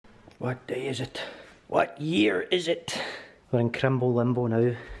What day is it? What year is it? We're in Chrimbo limbo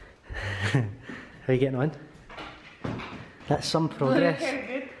now. How are you getting on? That's some progress. Very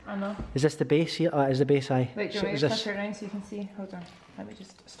good. I know. Is this the base here? Oh, it is the base, aye. Wait, do you want me to flip it around so you can see? Hold on. Let me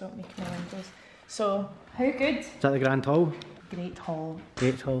just stop making my windows. So, how good? Is that the Grand Hall? Great hall.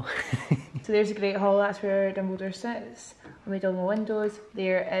 Great Hall. So there's a great hall, that's where Dumbledore sits. We made all the windows.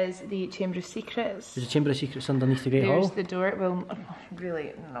 There is the Chamber of Secrets. There's a Chamber of Secrets underneath the Great Hall. There's the door. Well,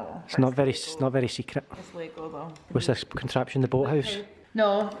 really, no. It's not very secret. It's Lego though. What's this contraption, the boathouse? Is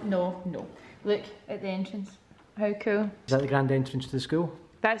No. Look at the entrance. How cool. that the grand entrance to the school?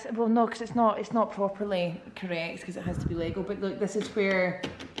 That's, well no, because it's not properly correct because it has to be Lego, but look, this is where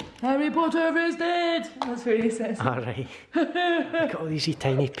Harry Potter is dead! That's where he says. Alright. Look at all these wee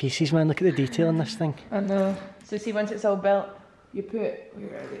tiny pieces, man. Look at the detail in this thing. I know. So see, once it's all built, you put,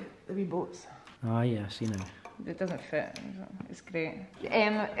 where are they? The wee boats. Ah, yeah, I see now. It doesn't fit. It's great.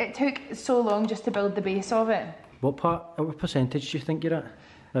 It took so long just to build the base of it. What percentage do you think you're at?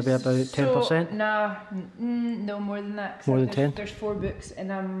 Maybe about 10%? So, nah, no more than that. More than 10? There's 4 books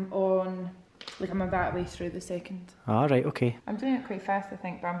and I'm on, like I'm about that way through the second. Ah, right, okay. I'm doing it quite fast I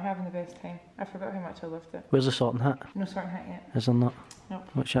think, but I'm having the best time. I forgot how much I loved it. Where's the sorting hat? No sorting hat yet. Is there not? Nope.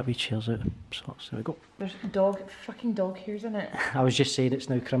 Watch that wee chairs out of sorts. There we go. There's fucking dog hairs in it. I was just saying it's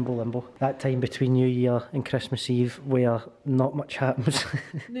now Chrimbo limbo. That time between New Year and Christmas Eve where not much happens.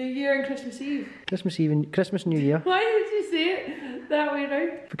 New Year and Christmas Eve. Christmas Eve and Christmas New Year. Why did you say it that way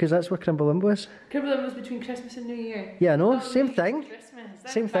round? Because that's where Chrimbo limbo is. Chrimbo was between Christmas and New Year. Yeah, no, Not same really thing.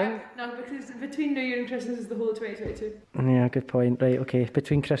 Christmas. Same thing. No, because between New Year and Christmas is the whole of 2022. Yeah, good point. Right, okay.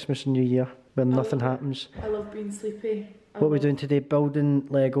 Between Christmas and New Year when nothing happens. I love being sleepy. What are we doing today? Building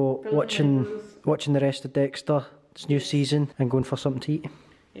Lego, Building watching the rest of Dexter. It's new season and going for something to eat.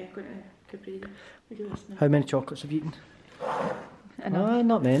 Yeah, going to Capri. Look at this now. How many chocolates have you eaten? Enough.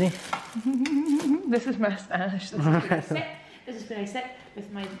 Not many. This is my stash. This is where I sit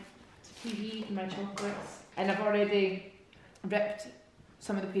with my TV and my chocolates. And I've already ripped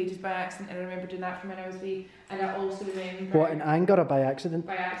some of the pages by accident, and I remember doing that from when I was wee. And I also remember... What, in anger or by accident?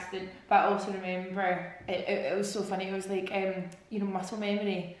 By accident. But I also remember, it was so funny, it was like, you know, muscle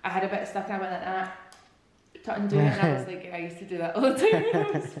memory. I had a bit stuck and I went like that. To undo it, and I was like, I used to do that all the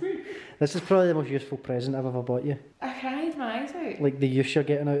time. This is probably the most useful present I've ever bought you. I cried my eyes out. Like the use you're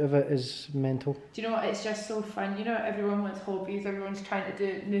getting out of it is mental. Do you know what, it's just so fun. You know, everyone wants hobbies, everyone's trying to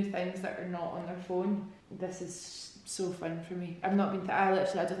do new things that are not on their phone. This is so fun for me. I've not been, I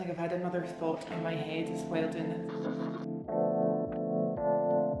don't think I've had another thought in my head as well doing this.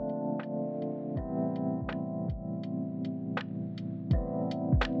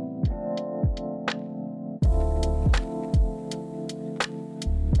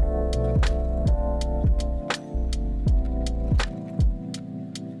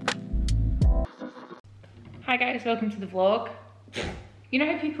 Hi guys, welcome to the vlog. You know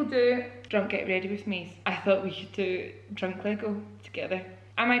how people do drunk get ready with me? I thought we should do drunk Lego together.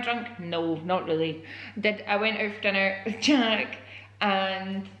 Am I drunk? No, not really. I went out for dinner with Jack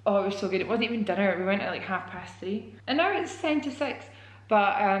and oh, it was so good. It wasn't even dinner, we went at like 3:30 and now it's 10 to 6.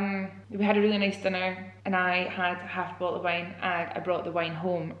 But we had a really nice dinner and I had half a bottle of wine and I brought the wine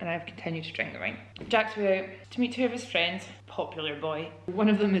home and I've continued to drink the wine. Jack's went out to meet 2 of his friends, popular boy. One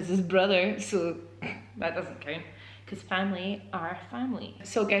of them is his brother, so that doesn't count because family are family.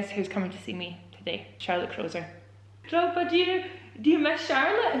 So guess who's coming to see me today? Charlotte Crozer. Drop, do you miss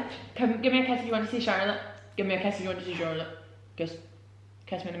Charlotte? Come, give me a kiss if you want to see Charlotte. Give me a kiss if you want to see Charlotte. Kiss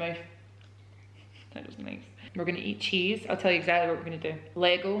me in the mouth. That was nice. We're gonna eat cheese. I'll tell you exactly what we're gonna do.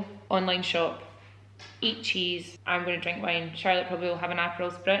 Lego, online shop, eat cheese. I'm gonna drink wine. Charlotte probably will have an Aperol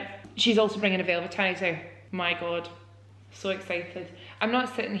Spritz. She's also bringing a Velvetizer. My God, so excited. I'm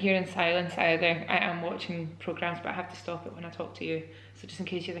not sitting here in silence either. I am watching programs, but I have to stop it when I talk to you. So just in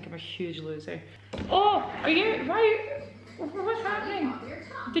case you think I'm a huge loser. Oh, are you, why, what's happening?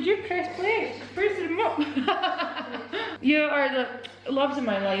 Did you press play? Where's the remote? You are the loves of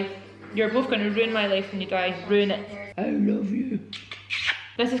my life. You're both going to ruin my life when you die. Ruin it. I love you.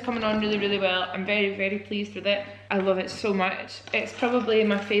 This is coming on really, really well. I'm very, very pleased with it. I love it so much. It's probably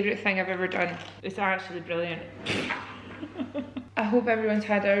my favourite thing I've ever done. It's actually brilliant. I hope everyone's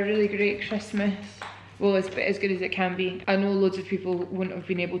had a really great Christmas. Well, as good as it can be. I know loads of people wouldn't have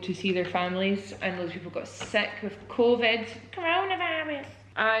been able to see their families and loads of people got sick with COVID. Coronavirus.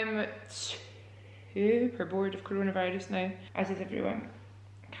 I'm super bored of coronavirus now, as is everyone.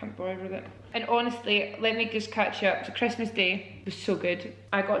 Can't bother with it. And honestly, let me just catch you up. So Christmas Day was so good.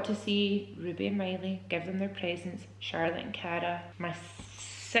 I got to see Ruby and Miley, give them their presents, Charlotte and Cara, my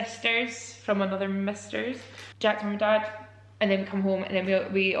sisters from another misters, Jack's mum and dad, and then we come home, and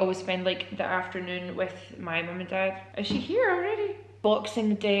then we always spend like the afternoon with my mum and dad. Is she here already?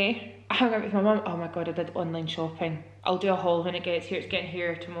 Boxing Day, I hung out with my mum. Oh my god, I did online shopping. I'll do a haul when it gets here. It's getting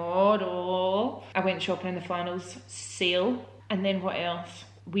here tomorrow. I went shopping in the flannels sale. And then what else?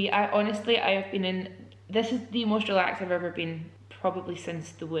 Honestly, I have been in, this is the most relaxed I've ever been, probably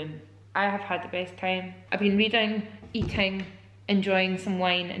since the womb. I have had the best time. I've been reading, eating, enjoying some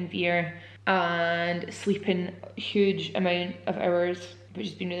wine and beer, and sleeping a huge amount of hours, which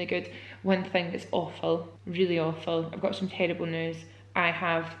has been really good. One thing that's awful, really awful, I've got some terrible news. I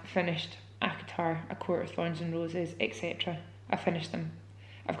have finished Akatar, A Court of Thorns and Roses, etc. I finished them.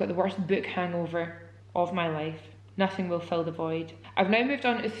 I've got the worst book hangover of my life. Nothing will fill the void. I've now moved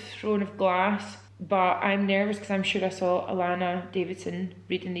on to Throne of Glass, but I'm nervous because I'm sure I saw Alana Davidson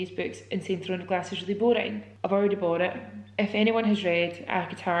reading these books and saying Throne of Glass is really boring. I've already bought it. If anyone has read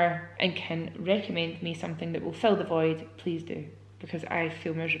Akatar and can recommend me something that will fill the void, please do, because I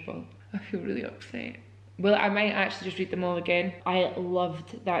feel miserable. I feel really upset. Well, I might actually just read them all again. I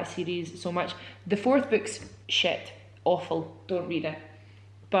loved that series so much. The fourth book's shit, awful, don't read it.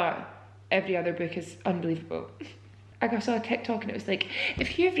 But every other book is unbelievable. I saw a TikTok and it was like,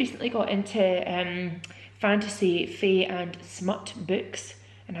 if you've recently got into fantasy, fae and smut books,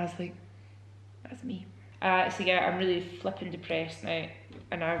 and I was like, that's me. So yeah, I'm really flipping depressed now,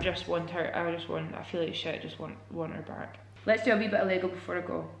 and I just want her, I feel like shit, I just want her back. Let's do a wee bit of Lego before I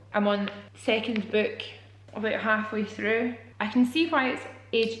go. I'm on second book, about halfway through. I can see why it's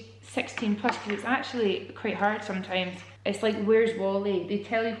age 16 plus, because it's actually quite hard sometimes. It's like, where's Wally? They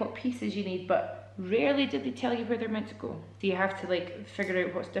tell you what pieces you need, but rarely did they tell you where they're meant to go. So you have to like figure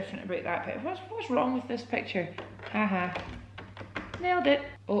out what's different about that bit. What's wrong with this picture? Haha. Nailed it.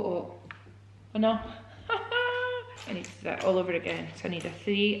 Oh no. I need to do that all over again. So I need a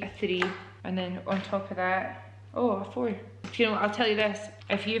 3, a 3, and then on top of that, oh, a 4. You know what, I'll tell you this.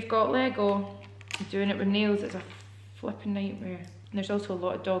 If you've got Lego, doing it with nails is a flipping nightmare. And there's also a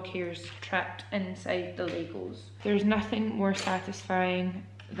lot of dog hairs trapped inside the Legos. There's nothing more satisfying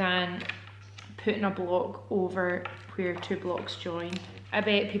than putting a block over where 2 blocks join. I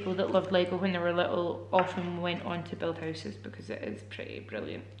bet people that loved Lego when they were little often went on to build houses because it is pretty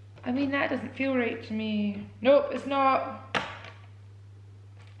brilliant. I mean, that doesn't feel right to me. Nope, it's not.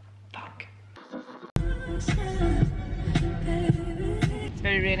 Fuck. It's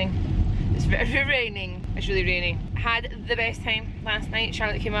very raining. It's very raining. It's really raining. Had the best time last night.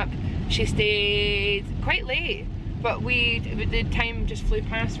 Charlotte came up. She stayed quite late, but the time just flew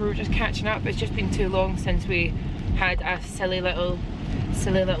past. We were just catching up. It's just been too long since we had a silly little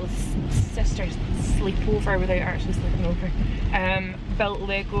sisters sleepover without actually sleeping over. Built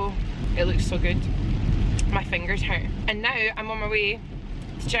Lego. It looks so good. My fingers hurt. And now I'm on my way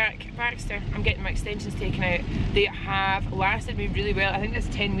to Jack Baxter. I'm getting my extensions taken out. They have lasted me really well. I think it's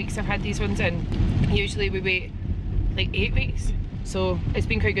 10 weeks I've had these ones in. Usually we wait like 8 weeks. So it's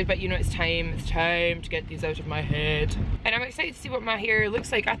been quite good, but you know, it's time to get these out of my head. And I'm excited to see what my hair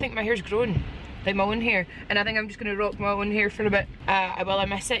looks like. I think my hair's grown, like my own hair. And I think I'm just gonna rock my own hair for a bit. Will I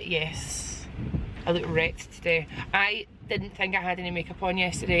miss it? Yes. I look wrecked today. I didn't think I had any makeup on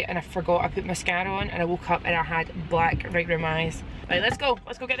yesterday, and I forgot I put mascara on, and I woke up and I had black right around my eyes. Right, let's go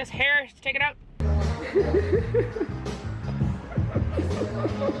get this hair, take it out.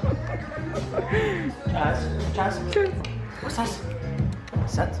 Jazz. Cheers. What's this?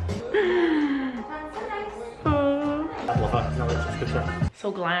 Sit. I love it.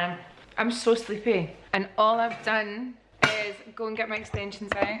 So glam. I'm so sleepy, and all I've done is go and get my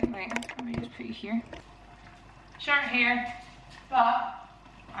extensions out. Right, let me just put you here. Short hair, but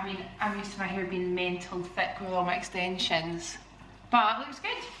I mean, I'm used to my hair being mental thick with all my extensions, but it looks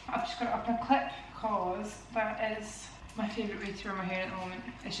good. I've just got it up a clip because that is my favourite way to wear my hair at the moment.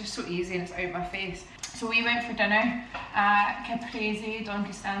 It's just so easy and it's out of my face. So we went for dinner at Caprese Don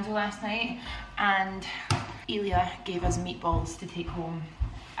Costanzo last night, and Elia gave us meatballs to take home.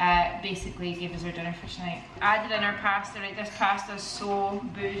 Basically gave us our dinner for tonight. Added in our pasta. Right, this pasta is so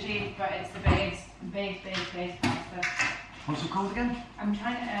bougie, but it's the best pasta. What's it called again? I'm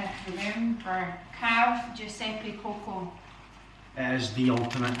trying to remember. Cav Giuseppe Coco. It is the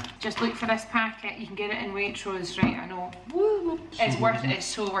ultimate. Just look for this packet. You can get it in Waitrose, right? I know. Woo! It's worth it. It's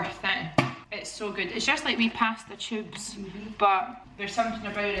so worth it. It's so good. It's just like wee pasta tubes, but there's something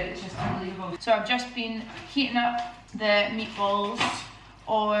about it that's just unbelievable. So I've just been heating up the meatballs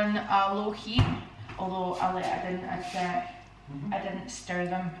on a low heat, although I let it in at I didn't stir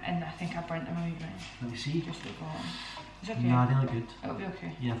them, and I think I burnt them a wee bit. Let me see. Just at the bottom. It's okay. Nah, they look good. It'll be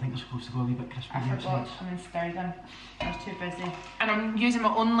okay. Yeah, I think they're supposed to go a wee bit crispy. I forgot to come and stir them. I was too busy. And I'm using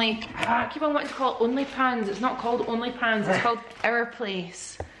my only, I keep on wanting to call it Only Pans. It's not called Only Pans, it's called Our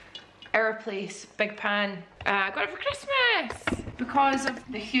Place. Our Place Big Pan. I got it for Christmas! Because of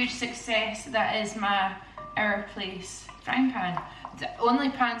the huge success that is my Our Place frying pan. The Only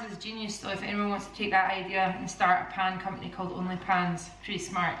Pans is genius though, if anyone wants to take that idea and start a pan company called Only Pans. Pretty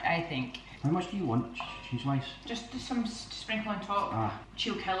smart, I think. How much do you want, cheese-wise? Just some sprinkle on top. Ah.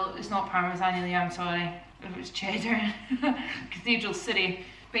 She'll kill it. It's not Parmesan, Leah, I'm sorry. If it's cheddar. Cathedral City.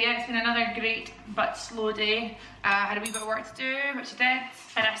 But yeah, it's been another great but slow day. I had a wee bit of work to do, which I did.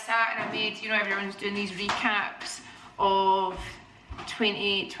 And I sat and I made, you know, everyone's doing these recaps of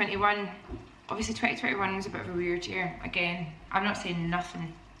 2021. Obviously 2021 was a bit of a weird year. Again, I'm not saying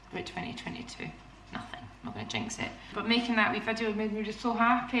nothing about 2022. Nothing. I'm not going to jinx it. But making that wee video made me just so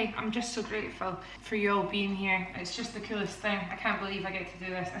happy. I'm just so grateful for you all being here. It's just the coolest thing. I can't believe I get to do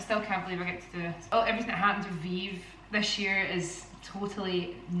this. I still can't believe I get to do this. Oh, everything that happens with Vive this year is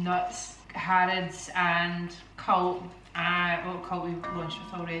totally nuts. Harrods and Cult. Well, Cult we've launched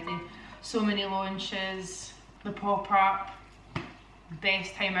with already. So many launches. The pop-up.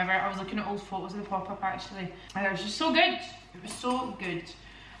 Best time ever. I was looking at old photos of the pop-up actually. And it was just so good. It was so good.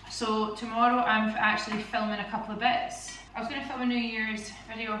 So tomorrow I'm actually filming a couple of bits. I was going to film a New Year's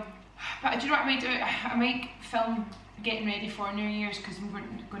video, but do you know what I might do? I might film getting ready for New Year's because we're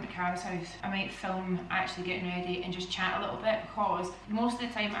going to Cara's house. I might film actually getting ready and just chat a little bit because most of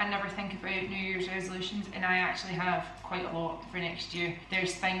the time I never think about New Year's resolutions and I actually have quite a lot for next year.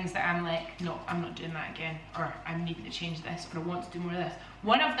 There's things that I'm like, no, I'm not doing that again, or I'm needing to change this, or I want to do more of this.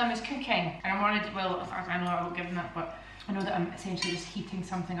 One of them is cooking, and I'm already, well, in fact I know I won't give them that, but I know that I'm essentially just heating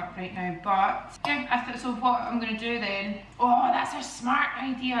something up right now, but yeah, I thought, so what I'm going to do then, oh, that's a smart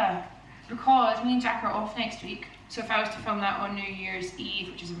idea, because me and Jack are off next week, so if I was to film that on New Year's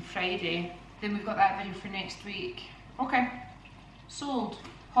Eve, which is on Friday, then we've got that video for next week. Okay, sold.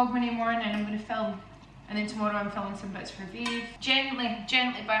 Hogmanay morning I'm going to film, and then tomorrow I'm filming some bits for Vive. Gently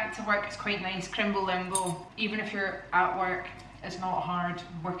back to work, it's quite nice, Chrimbo limbo, even if you're at work. It's not hard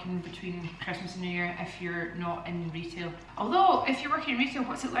working between Christmas and New Year if you're not in retail. Although, if you're working in retail,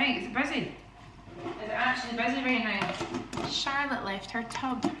 what's it like? Is it busy? Is it actually busy right now? Charlotte left her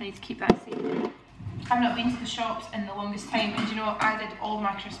tub. I need to keep that safe. I've not been to the shops in the longest time, and you know, I did all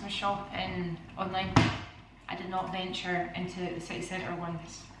my Christmas shopping online. I did not venture into the city centre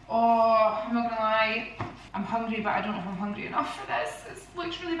once. Oh, I'm not gonna lie, I'm hungry, but I don't know if I'm hungry enough for this. It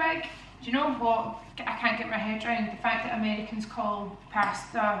looks really big. Do you know what I can't get my head around? The fact that Americans call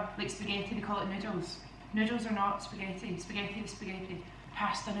pasta like spaghetti, they call it noodles. Noodles are not spaghetti. Spaghetti is spaghetti.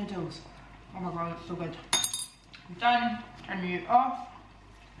 Pasta noodles. Oh my god, it's so good. I'm done. Turn you off.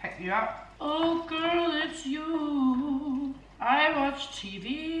 Pick you up. Oh girl, it's you. I watch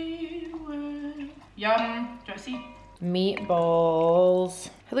TV with. Yum. Do you want to see? Meatballs.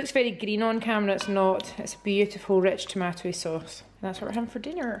 It looks very green on camera, it's not. It's beautiful, rich tomatoey sauce. That's what we're having for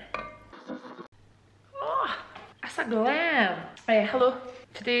dinner. Oh, that's a glam. Hello.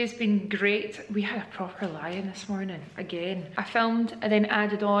 Today's been great. We had a proper lie-in this morning, again. I filmed and then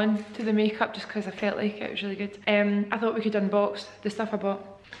added on to the makeup just because I felt like it was really good. I thought we could unbox the stuff I bought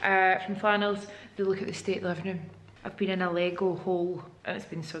from Flannels. They look at the state living room. I've been in a Lego hole and it's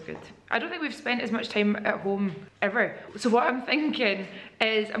been so good. I don't think we've spent as much time at home ever. So what I'm thinking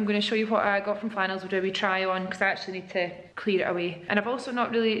is I'm going to show you what I got from Flannels. We'll do a wee try on because I actually need to clear it away. And I've also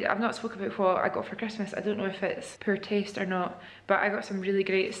not spoken about what I got for Christmas. I don't know if it's poor taste or not, but I got some really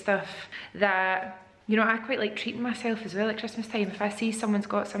great stuff that, you know, I quite like treating myself as well at Christmas time. If I see someone's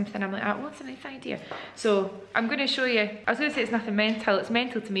got something, I'm like, oh, what's a nice idea? So I'm going to show you. I was going to say it's nothing mental. It's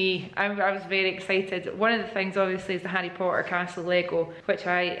mental to me. I was very excited. One of the things obviously is the Harry Potter castle Lego, which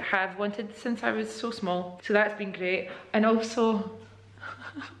I have wanted since I was so small. So that's been great. And also,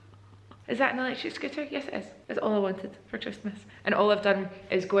 is that an electric scooter? Yes it is. That's all I wanted for Christmas. And all I've done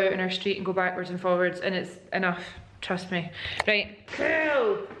is go out in our street and go backwards and forwards, and it's enough. Trust me. Right,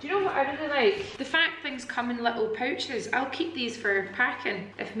 cool. Do you know what I really like? The fact things come in little pouches. I'll keep these for packing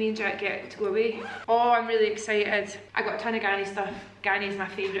if me and Jack get to go away. Oh, I'm really excited. I got a ton of Granny stuff. Granny is my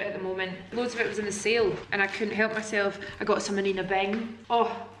favourite at the moment. Loads of it was in the sale and I couldn't help myself. I got some Anina Bing.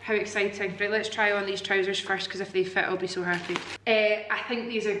 Oh, how exciting. Right, let's try on these trousers first because if they fit, I'll be so happy. I think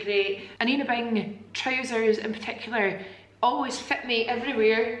these are great. Anina Bing trousers in particular always fit me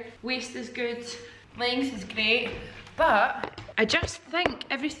everywhere. Waist is good. Length is great, but I just think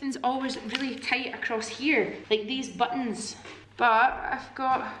everything's always really tight across here, like these buttons. But I've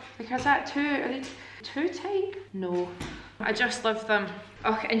got, like, is that are they too tight? No. I just love them.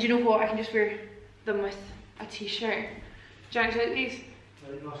 Okay, and do you know what? I can just wear them with a t-shirt. Jack, do you like these?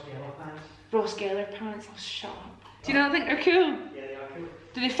 Ross Geller pants. Ross Geller pants. Oh, shut up. Do you not think they're cool? Yeah, they are cool.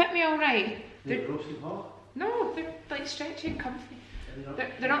 Do they fit me all right? They're roasting hot. No, they're like stretchy and comfy.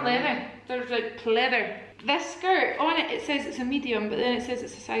 They're not leather. They're like leather. This skirt, on it says it's a medium, but then it says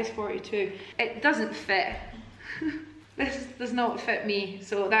it's a size 42. It doesn't fit. This does not fit me,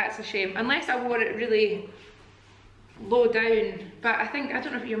 so that's a shame. Unless I wore it really low down. But I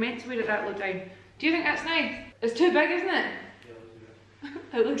don't know if you're meant to wear it that low down. Do you think that's nice? It's too big, isn't it?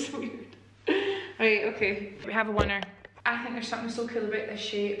 Yeah, it looks weird. Right, okay. We have a winner. I think there's something so cool about this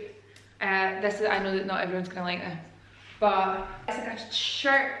shape. I know that not everyone's gonna like this, but it's like a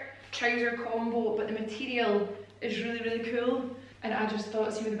shirt trouser combo, but the material is really, really cool. And I just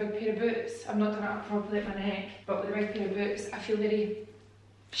thought, see, with a big pair of boots, I've not done it properly at my neck, but with a big pair of boots, I feel very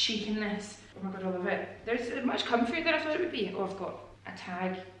chic in this. Oh my god, I love it. There's much comfier than I thought it would be. Oh, I've got a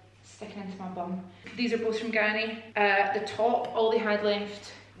tag sticking into my bum. These are both from Gani. The top, all they had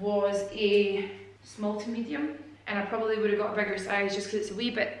left was a small to medium, and I probably would have got a bigger size just because it's a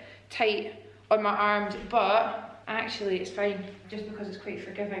wee bit tight on my arms, but actually it's fine just because it's quite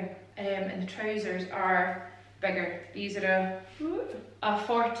forgiving. And the trousers are bigger. These are a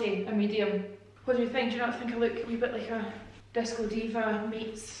 40, a medium. What do you think? Do you not think I look a wee bit like a disco diva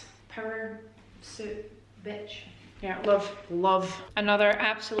meets power suit bitch? Yeah, love. Another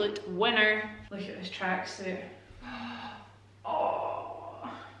absolute winner. Look at this tracksuit. Oh,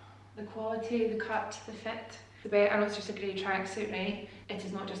 the quality, the cut, the fit. I know it's just a grey tracksuit, right? It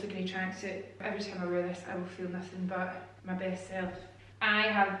is not just a grey tracksuit. Every time I wear this, I will feel nothing but my best self. I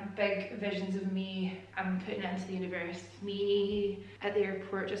have big visions of me. I'm putting it into the universe. Me at the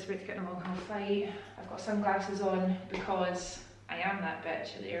airport, just about to get on a long haul flight. I've got sunglasses on because I am that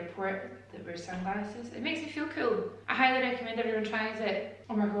bitch at the airport that wears sunglasses. It makes me feel cool. I highly recommend everyone tries it.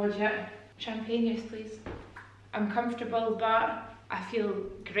 Oh my god, yeah. Champagne, yes please. I'm comfortable, but I feel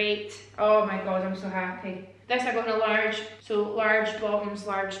great. Oh my god, I'm so happy. This I got in a large, so large bottoms,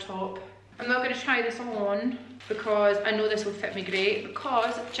 large top. I'm not going to try this on because I know this will fit me great,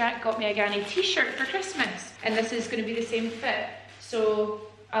 because Jack got me a Gani t-shirt for Christmas and this is going to be the same fit. So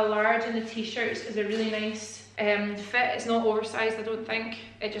a large in the t-shirts is a really nice fit. It's not oversized, I don't think.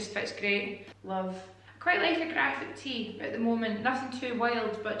 It just fits great. Love. Quite like a graphic tee at the moment. Nothing too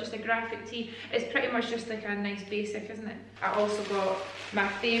wild, but just a graphic tee. It's pretty much just like a nice basic, isn't it? I also got my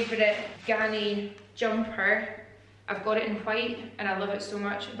favourite Gani jumper. I've got it in white and I love it so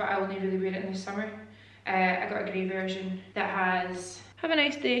much, but I only really wear it in the summer. I got a grey version that has "Have a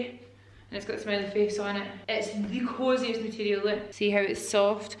nice day" and it's got a smiley face on it. It's the coziest material. Look, see how it's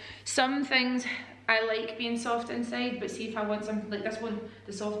soft. Some things I like being soft inside, but see if I want something like this one,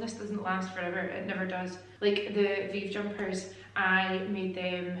 the softness doesn't last forever. It never does. Like the Vive jumpers, I made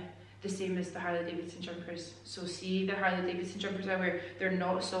them the same as the Harley Davidson jumpers. So see the Harley Davidson jumpers I wear, they're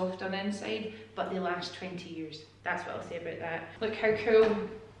not soft on the inside, but they last 20 years. That's what I'll say about that. Look how cool.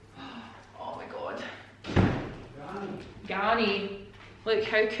 Oh my god. Gani. Look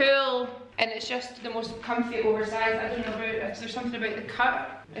how cool. And it's just the most comfy oversized. I don't know about, there's something about the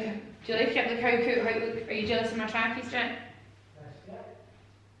cut. Do you like it? Look how cool. Look, are you jealous of my trackies, Jen?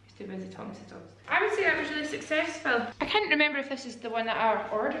 He's too busy talking to dogs. I would say that was really successful. I can't remember if this is the one that I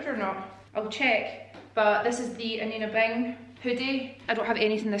ordered or not. I'll check. But this is the Anina Bing hoodie. I don't have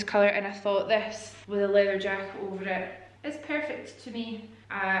anything this colour, and I thought this with a leather jacket over it is perfect to me.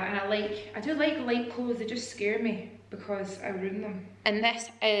 And I do like light clothes. They just scare me because I ruin them. And this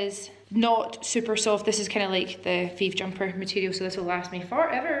is not super soft. This is kind of like the Vive jumper material, so this will last me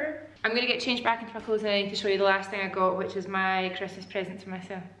forever. I'm gonna get changed back into my clothes and I need to show you the last thing I got, which is my Christmas present to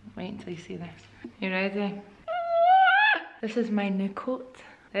myself. Wait until you see this. You ready? This is my new coat.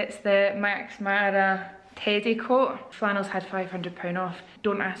 It's the Max Mara Teddy coat. Flannels had £500 off.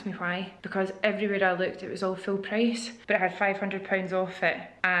 Don't ask me why, because everywhere I looked it was all full price, but it had £500 off it,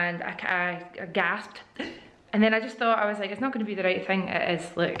 and I gasped. And then I just thought, I was like, it's not going to be the right thing. It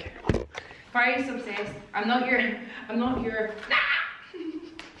is. Look. Why are you so obsessed? I'm not your.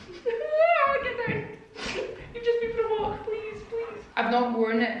 Get down. You've just been for a walk, please. I've not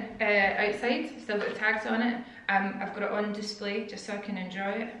worn it outside. Still got the tags on it. I've got it on display just so I can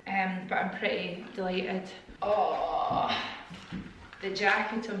enjoy it. But I'm pretty delighted. Oh, the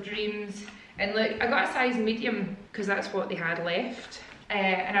jacket of dreams. And look, I got a size medium because that's what they had left.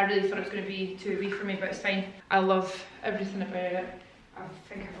 And I really thought it was going to be too wee for me, but it's fine. I love everything about it. I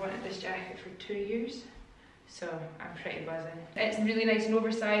think I've wanted this jacket for 2 years, so I'm pretty buzzing. It's really nice and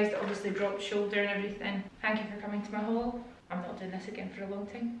oversized. It obviously dropped shoulder and everything. Thank you for coming to my haul. I'm not doing this again for a long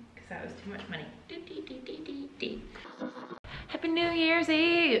time because that was too much money. Happy New Year's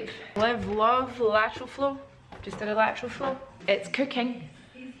Eve. Live, love, lateral flow. Just did a lateral flow. It's cooking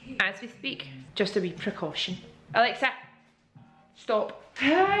as we speak. Just a wee precaution. Alexa, stop.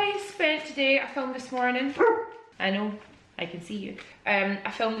 I filmed this morning. I know, I can see you. I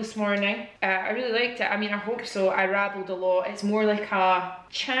filmed this morning. I really liked it. I mean, I hope so. I rabbled a lot. It's more like a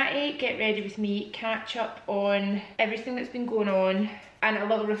chatty, get ready with me, catch up on everything that's been going on, and a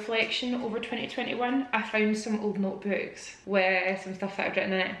little reflection over 2021. I found some old notebooks with some stuff that I've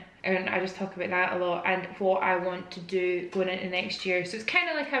written in it, and I just talk about that a lot and what I want to do going into next year. So it's kind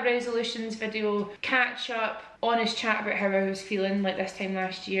of like a resolutions video, catch up, honest chat about how I was feeling like this time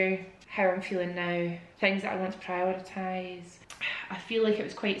last year, how I'm feeling now, things that I want to prioritise. I feel like it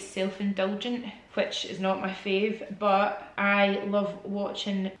was quite self-indulgent, which is not my fave, but I love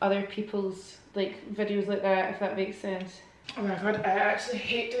watching other people's like videos like that, if that makes sense. Oh my god, I actually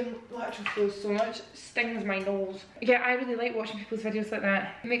hate doing lateral flows so much. It stings my nose. Yeah, I really like watching people's videos like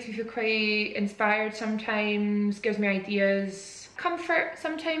that. It makes me feel quite inspired sometimes, gives me ideas. Comfort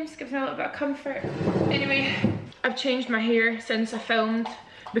sometimes, gives me a little bit of comfort. Anyway, I've changed my hair since I filmed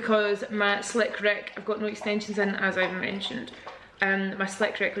because my slick Rick, I've got no extensions in as I've mentioned. My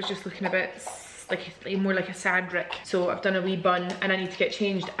slick Rick was just looking a bit like more like a sad Rick. So I've done a wee bun and I need to get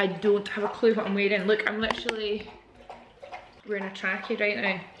changed. I don't have a clue what I'm wearing. Look, I'm literally wearing a trackie right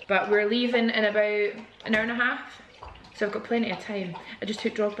now, but we're leaving in about an hour and a half, so I've got plenty of time. I just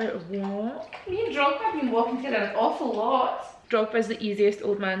took Drogba out of walk. Me and Drogba have been walking together an awful lot. Drogba's the easiest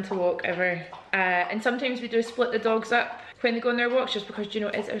old man to walk ever, and sometimes we do split the dogs up when they go on their walks, just because, you know,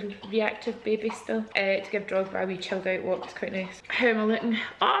 it's a reactive baby still. To give Drogba a wee chilled out walk is quite nice. How am I looking?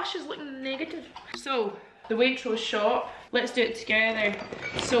 Oh, she's looking negative. So the Waitrose shop, let's do it together.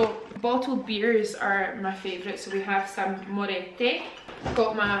 So bottled beers are my favourite. So we have some Moretti. I've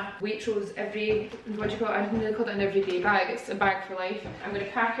got my Waitrose what do you call it? I don't really call it an everyday bag. It's a bag for life. I'm going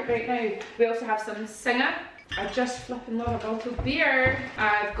to pack it right now. We also have some Singer. I just flipping love a bottled beer.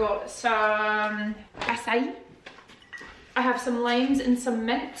 I've got some acai. I have some limes and some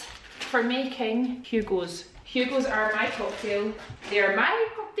mint for making Hugo's. Hugo's are my cocktail. They are my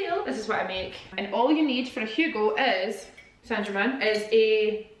cocktail. This is what I make. And all you need for a Hugo is, Saint Germain, is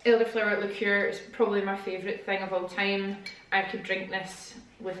a elderflower liqueur. It's probably my favourite thing of all time. I could drink this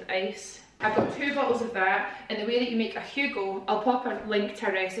with ice. I've got 2 bottles of that, and the way that you make a Hugo, I'll pop a link to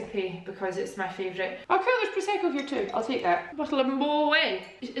a recipe because it's my favourite. Oh cool, there's Prosecco here too. I'll take that. Bottle of Moe.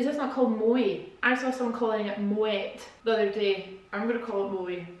 Is this not called Moe? I saw someone calling it Moet the other day. I'm going to call it Moe.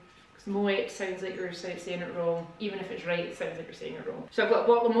 Because Moet sounds like you're saying it wrong. Even if it's right, it sounds like you're saying it wrong. So I've got a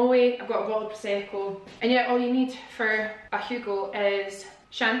bottle of Moe, I've got a bottle of Prosecco. And yeah, all you need for a Hugo is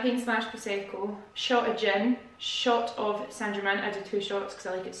champagne / Prosecco, shot of gin, shot of Saint Germain. I do 2 shots because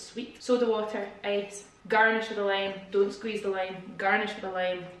I like it sweet. Soda water, ice, garnish with a lime, don't squeeze the lime, garnish with a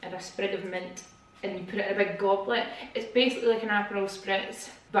lime, and a sprig of mint. And you put it in a big goblet. It's basically like an Aperol Spritz,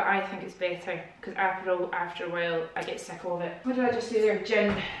 but I think it's better because Aperol, after a while, I get sick of it. What did I just do there?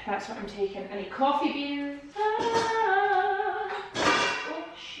 Gin, that's what I'm taking. I need coffee beans. Oh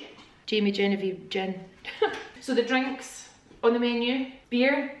shit. Jamie Genevieve gin. So the drinks on the menu: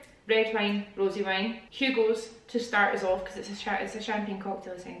 beer, red wine, rosy wine, Hugo's to start us off because it's a champagne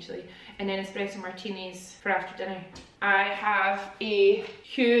cocktail essentially, and then espresso martinis for after dinner. I have a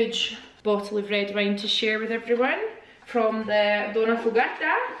huge bottle of red wine to share with everyone from the Donna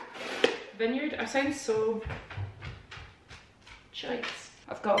Fogata vineyard. I sound so choice.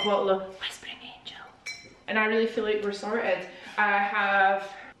 I've got a bottle of Whispering Angel, and I really feel like we're sorted. I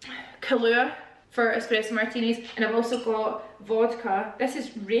have Kahlua for espresso martinis, and I've also got vodka. This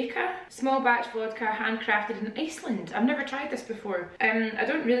is Reka, small batch vodka, handcrafted in Iceland. I've never tried this before. I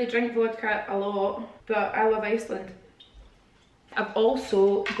don't really drink vodka a lot, but I love Iceland. I've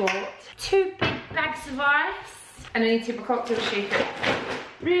also got 2 big bags of ice, and I need to have a cocktail shaker.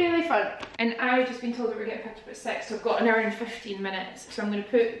 Really fun. And I've just been told that we're getting picked up at 6, so I've got an hour and 15 minutes. So I'm going to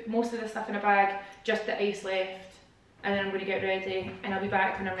put most of this stuff in a bag, just the ice left, and then I'm going to get ready, and I'll be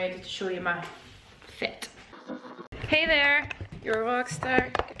back when I'm ready to show you my fit. Hey there, you're a rock star.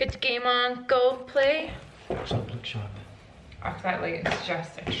 Get your game on, go play. Stop, look sharp. Oh, that light is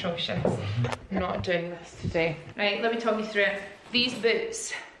just atrocious. I'm not doing this today. Right, let me talk you through it. These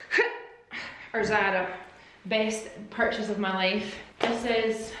boots are Zara. Best purchase of my life. This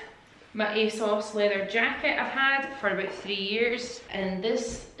is my ASOS leather jacket I've had for about 3 years, and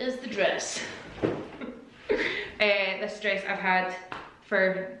this is the dress. This dress I've had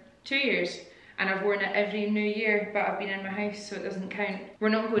for 2 years, and I've worn it every new year, but I've been in my house, so it doesn't count. We're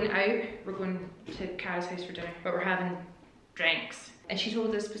not going out, we're going to Kara's house for dinner, but we're having drinks. and she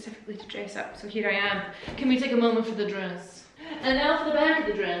told us specifically to dress up, so here I am. Can we take a moment for the dress? And now for the back of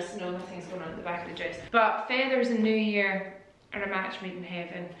the dress. No, nothing's going on at the back of the dress. But feathers and New Year are a match made in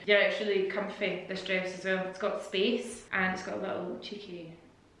heaven. Yeah, it's really comfy, this dress as well. It's got space and it's got a little cheeky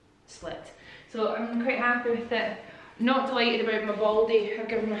slit. So I'm quite happy with it. Not delighted about my baldy I've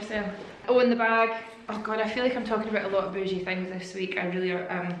given myself. Oh, in the bag. Oh god, I feel like I'm talking about a lot of bougie things this week. I really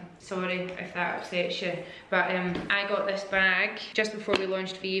am sorry if that upsets you. But I got this bag just before we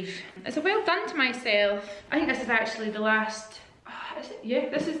launched Vive. It's a well done to myself. I think this is actually the last, is it? Yeah,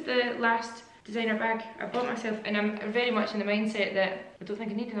 this is the last designer bag I bought myself, and I'm very much in the mindset that I don't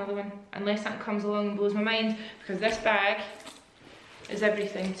think I need another one unless something comes along and blows my mind, because this bag is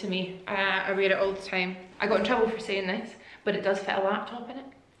everything to me. I wear it all the time. I got in trouble for saying this, but it does fit a laptop in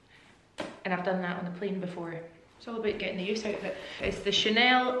it, and I've done that on the plane before. It's all about getting the use out of it. It's the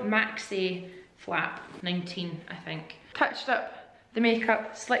Chanel Maxi Flap 19, I think. Touched up the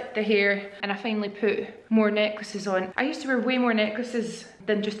makeup, slicked the hair, and I finally put more necklaces on. I used to wear way more necklaces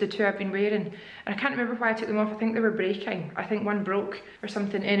than just the two I've been wearing, and I can't remember why I took them off. I think they were breaking. I think one broke or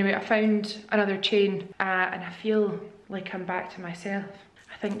something. Anyway, I found another chain, and I feel like I'm back to myself.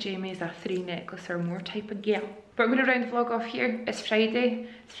 I think Jamie's a 3 necklace or more type of girl. But I'm gonna round the vlog off here. It's Friday.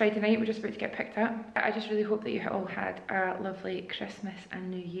 It's Friday night. We're just about to get picked up. I just really hope that you all had a lovely Christmas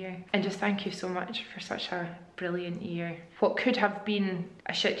and New Year. And just thank you so much for such a brilliant year. What could have been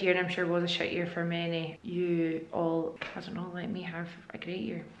a shit year, and I'm sure was a shit year for many, you all, I don't know, let me have a great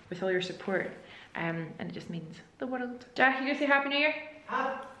year with all your support. And it just means the world. Jack, you gonna say Happy New Year?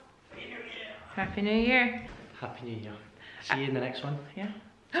 Happy New Year. Happy New Year. Happy New Year. See you in the next one. Yeah.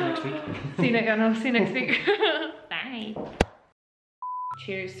 See you next week. See you next week. Bye.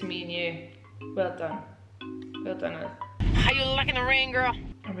 Cheers to me and you. Well done. Well done. How you liking the rain, girl?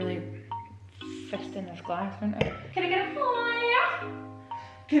 I'm really fisting this glass, aren't I? Can I get a higher?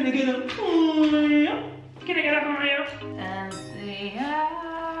 Can I get a higher? Can I get a higher? And the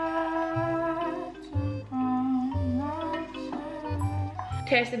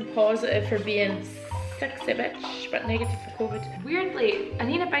tested positive for being sexy bitch, but negative for COVID. Weirdly, I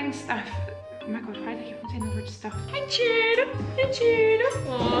need to bring stuff. Oh my god, why do I keep on saying the word stuff? Hi Chrimbo, hi Chrimbo.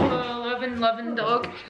 Oh, loving dog.